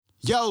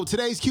Yo,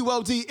 today's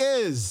QOD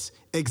is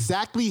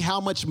exactly how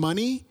much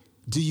money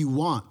do you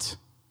want?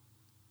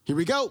 Here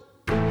we go.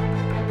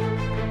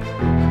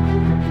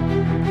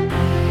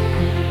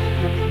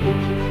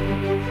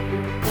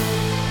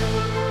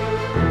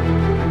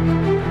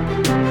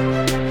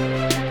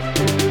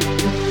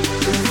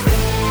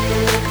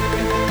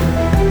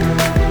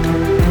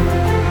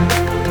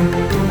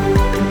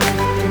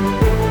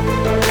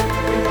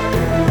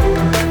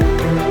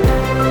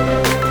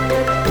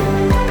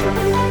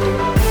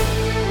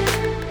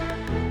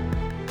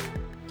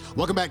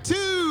 Welcome back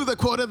to the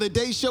Quote of the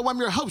Day Show. I'm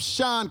your host,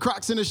 Sean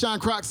Croxton of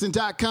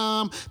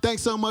SeanCroxton.com.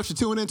 Thanks so much for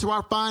tuning into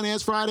our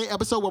Finance Friday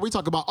episode where we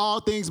talk about all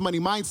things money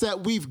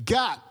mindset. We've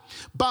got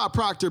Bob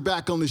Proctor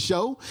back on the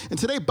show. And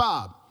today,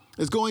 Bob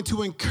is going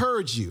to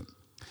encourage you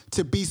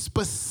to be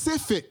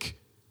specific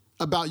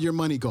about your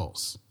money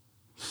goals.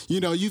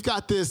 You know, you've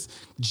got this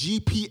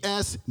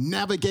GPS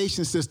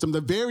navigation system,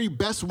 the very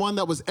best one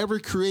that was ever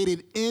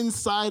created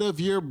inside of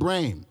your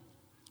brain.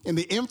 And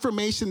the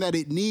information that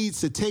it needs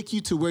to take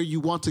you to where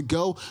you want to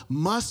go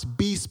must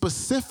be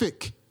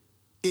specific.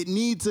 It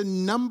needs a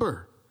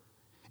number.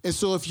 And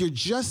so if you're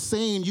just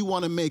saying you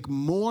want to make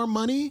more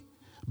money,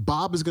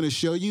 Bob is going to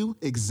show you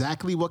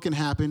exactly what can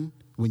happen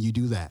when you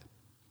do that.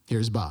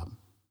 Here's Bob.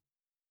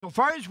 So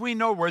far as we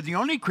know, we're the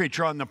only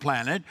creature on the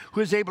planet who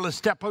is able to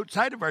step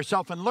outside of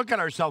ourselves and look at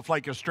ourselves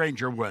like a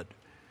stranger would.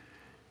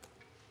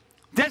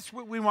 That's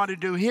what we want to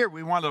do here.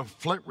 We want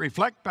to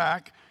reflect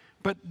back,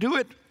 but do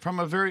it from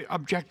a very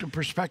objective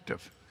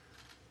perspective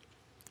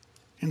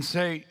and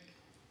say,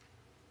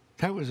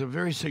 that was a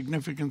very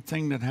significant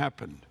thing that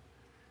happened.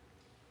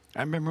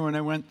 I remember when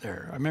I went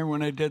there. I remember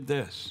when I did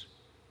this.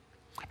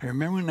 I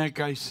remember when that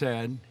guy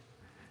said,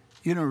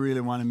 you don't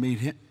really want to meet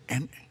him.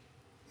 And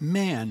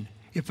man,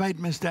 if I'd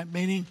missed that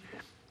meeting,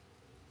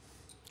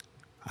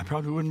 I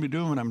probably wouldn't be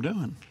doing what I'm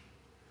doing.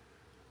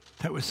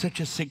 That was such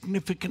a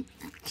significant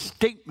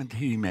statement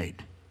he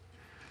made.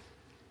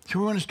 So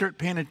we want to start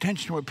paying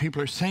attention to what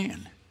people are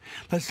saying.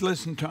 Let's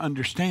listen to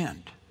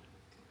understand.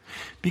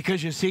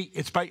 Because you see,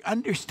 it's by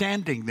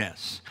understanding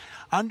this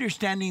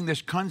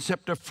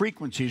concept of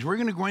frequencies. We're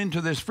going to go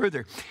into this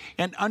further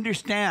and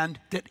understand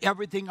that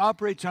everything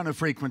operates on a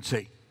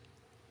frequency.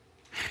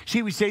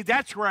 See, we say,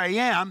 that's where I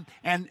am,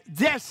 and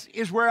this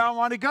is where I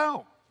want to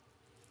go.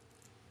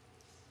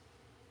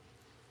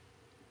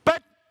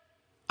 But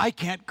I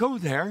can't go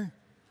there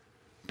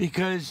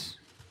because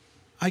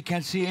I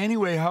can't see any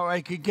way how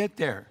I could get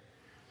there.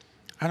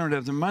 I don't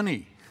have the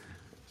money.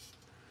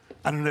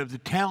 I don't have the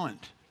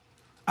talent.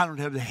 I don't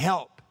have the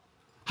help.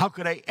 How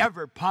could I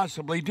ever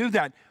possibly do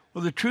that?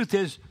 Well, the truth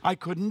is, I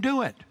couldn't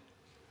do it.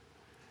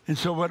 And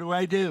so what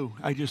do?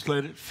 I just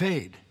let it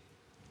fade.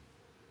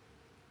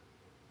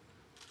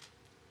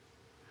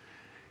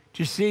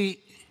 Do you see,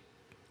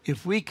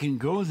 if we can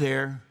go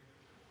there,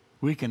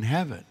 we can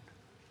have it.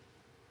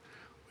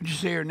 What did you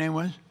say your name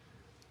was?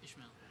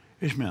 Ishmael.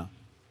 Ishmael.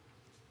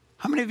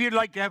 How many of you would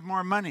like to have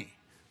more money?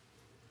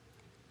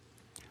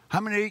 How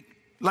many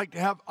like to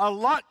have a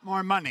lot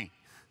more money?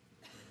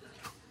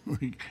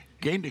 We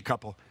gained a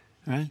couple,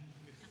 right?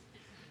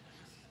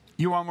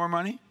 You want more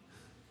money?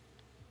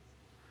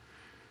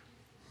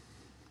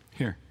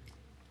 Here.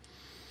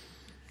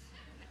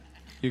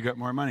 You got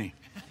more money.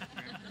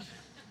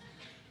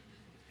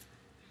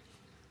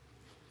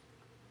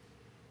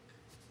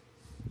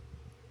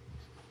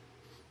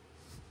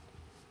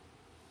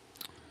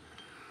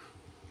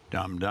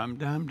 Dum, dum,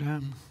 dum,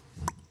 dum.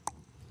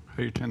 How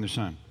do you turn this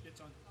on?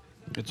 It's on.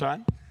 It's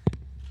on?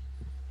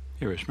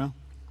 Here, Ishmael.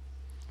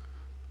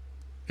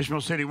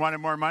 Ishmael said he wanted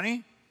more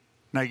money,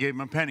 and I gave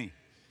him a penny.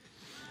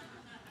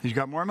 He's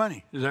got more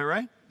money. Is that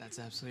right? That's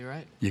absolutely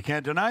right. You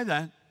can't deny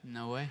that.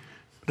 No way.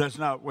 But that's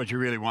not what you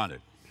really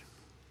wanted.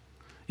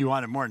 You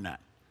wanted more than that.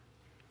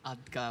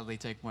 I'd gladly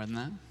take more than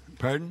that.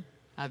 Pardon?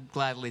 I'd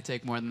gladly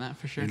take more than that,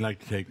 for sure. You'd like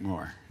to take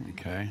more.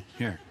 Okay.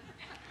 Here.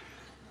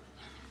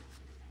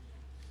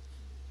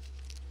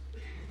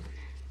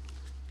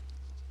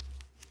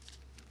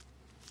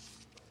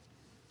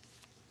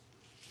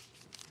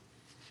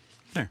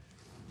 There.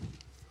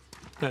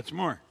 That's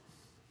more.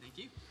 Thank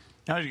you.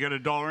 Now you got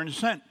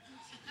 $1.01.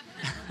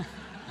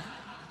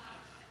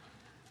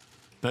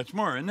 That's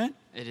more, isn't it?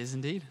 It is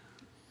indeed.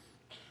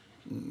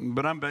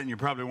 But I'm betting you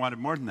probably wanted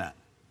more than that.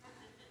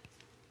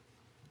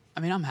 I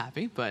mean, I'm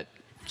happy, but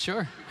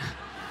sure.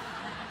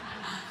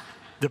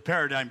 The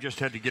paradigm just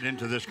had to get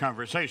into this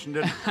conversation,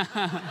 didn't it?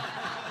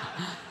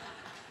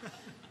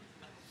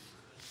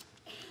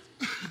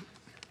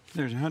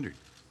 There's 100.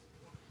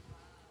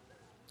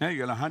 Now you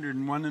got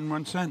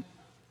 101 cents.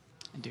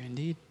 I do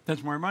indeed.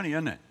 That's more money,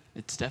 isn't it?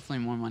 It's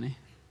definitely more money.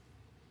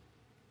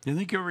 You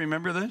think you'll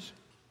remember this?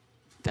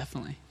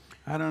 Definitely.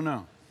 I don't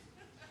know.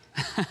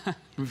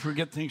 We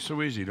forget things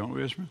so easy, don't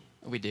we, Ishmael?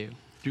 We do.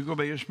 Do you go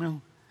by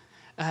Ishmael?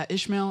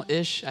 Ishmael,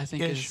 Ish, I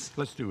think Ish. is...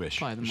 Let's do Ish.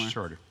 Probably the more.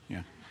 Shorter,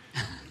 yeah.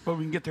 Well,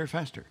 we can get there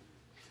faster.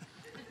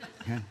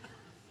 Okay.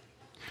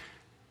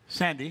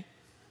 Sandy,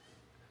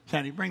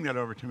 bring that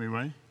over to me,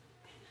 will you?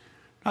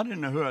 I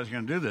didn't know who I was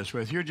going to do this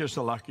with. You're just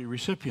a lucky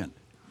recipient.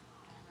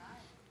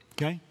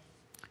 Okay?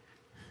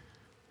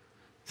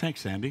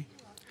 Thanks, Sandy.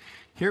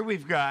 Here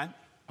we've got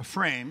a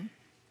frame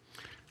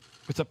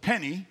with a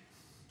penny,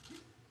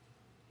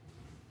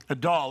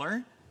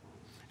 $1,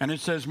 and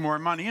it says more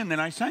money, and then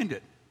I signed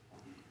it.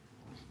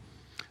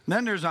 And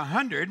then there's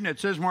 100, and it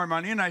says more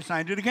money, and I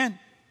signed it again.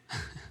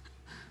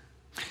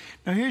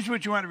 Now, here's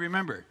what you want to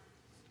remember.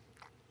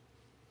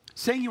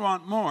 Saying you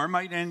want more,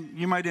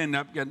 you might end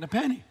up getting a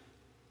penny.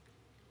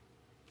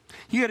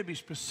 You got to be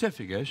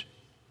specific, Ish.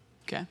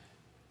 Okay.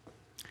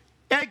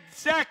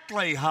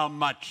 Exactly how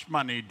much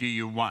money do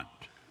you want?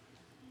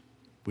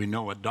 We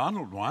know what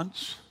Donald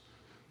wants.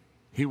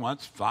 He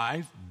wants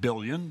 5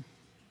 billion,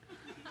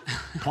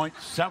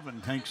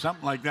 0.7, think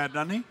something like that,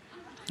 doesn't he?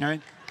 All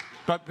right.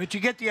 But you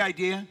get the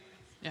idea?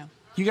 Yeah.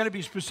 You got to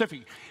be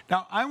specific.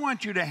 Now, I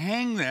want you to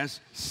hang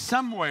this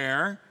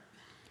somewhere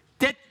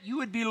that you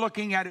would be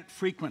looking at it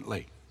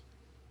frequently.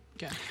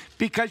 Okay.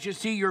 Because you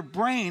see, your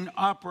brain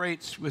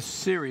operates with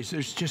series.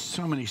 There's just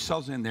so many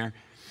cells in there.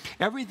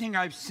 Everything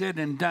I've said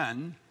and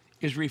done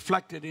is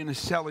reflected in a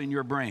cell in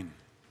your brain.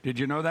 Did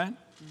you know that?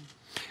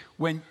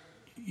 When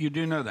you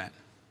do know that.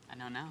 I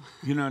know now.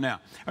 You know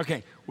now.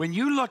 Okay, when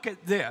you look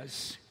at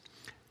this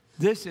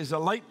is a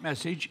light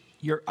message.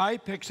 Your eye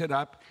picks it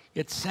up.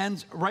 It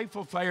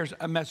fires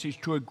a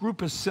message to a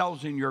group of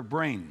cells in your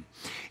brain.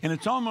 And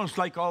it's almost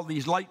like all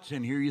these lights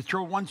in here. You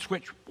throw one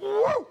switch,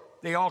 whoo,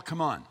 they all come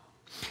on.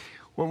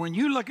 Well, when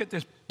you look at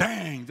this,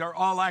 bang, they're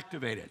all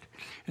activated.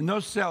 And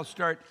those cells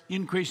start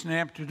increasing the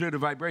amplitude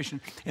of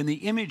vibration. And the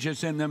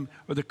images in them,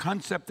 or the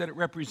concept that it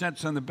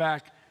represents on the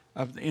back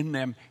in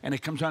them, and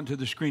it comes onto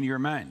the screen of your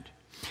mind.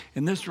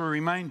 And this will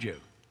remind you,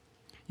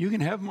 you can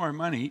have more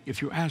money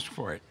if you ask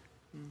for it.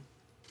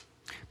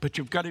 But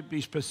you've got to be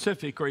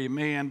specific, or you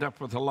may end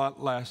up with a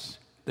lot less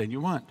than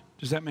you want.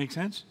 Does that make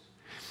sense?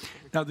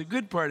 Now, the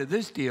good part of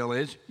this deal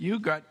is you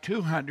got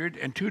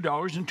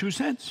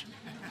 $202.02.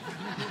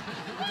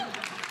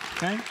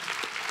 Okay?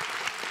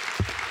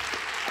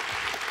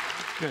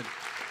 Good.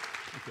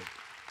 Okay.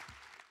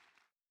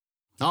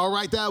 All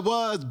right, that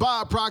was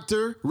Bob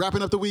Proctor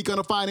wrapping up the week on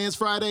a Finance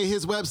Friday.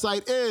 His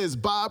website is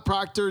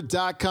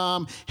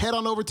bobproctor.com. Head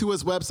on over to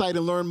his website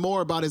and learn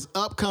more about his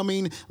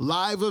upcoming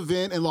live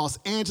event in Los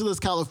Angeles,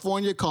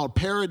 California called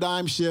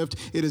Paradigm Shift.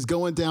 It is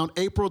going down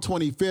April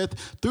 25th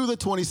through the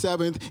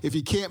 27th. If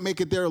you can't make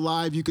it there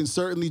live, you can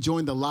certainly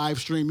join the live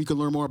stream. You can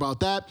learn more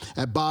about that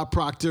at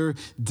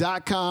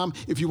bobproctor.com.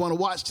 If you want to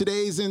watch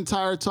today's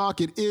entire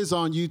talk, it is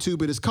on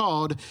YouTube. It is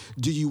called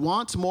Do You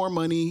Want More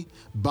Money?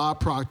 Bob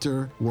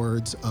Proctor,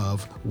 Words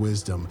of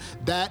Wisdom.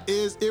 That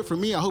is it for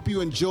me. I hope you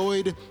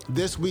enjoyed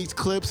this week's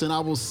clips, and I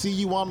will see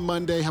you on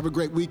Monday. Have a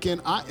great weekend.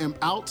 I am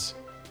out.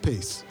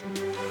 Peace.